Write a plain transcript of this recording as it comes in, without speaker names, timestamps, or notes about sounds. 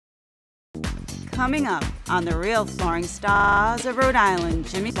Coming up on the Real Flooring Stars of Rhode Island,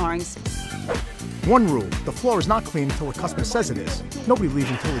 Jimmy Flooring. One rule, the floor is not clean until the customer says it is. Nobody leaves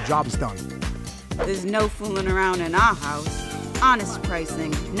until the job is done. There's no fooling around in our house. Honest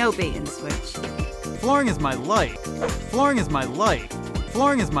pricing, no bait and switch. Flooring is my life. Flooring is my life.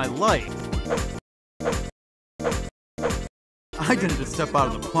 Flooring is my life. I didn't just step out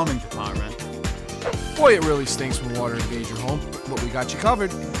of the plumbing department. Boy, it really stinks when water invades your home, but we got you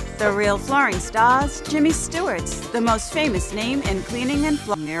covered. The Real Flooring Stars, JimmyStuarts, the most famous name in cleaning and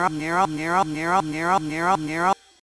flooring.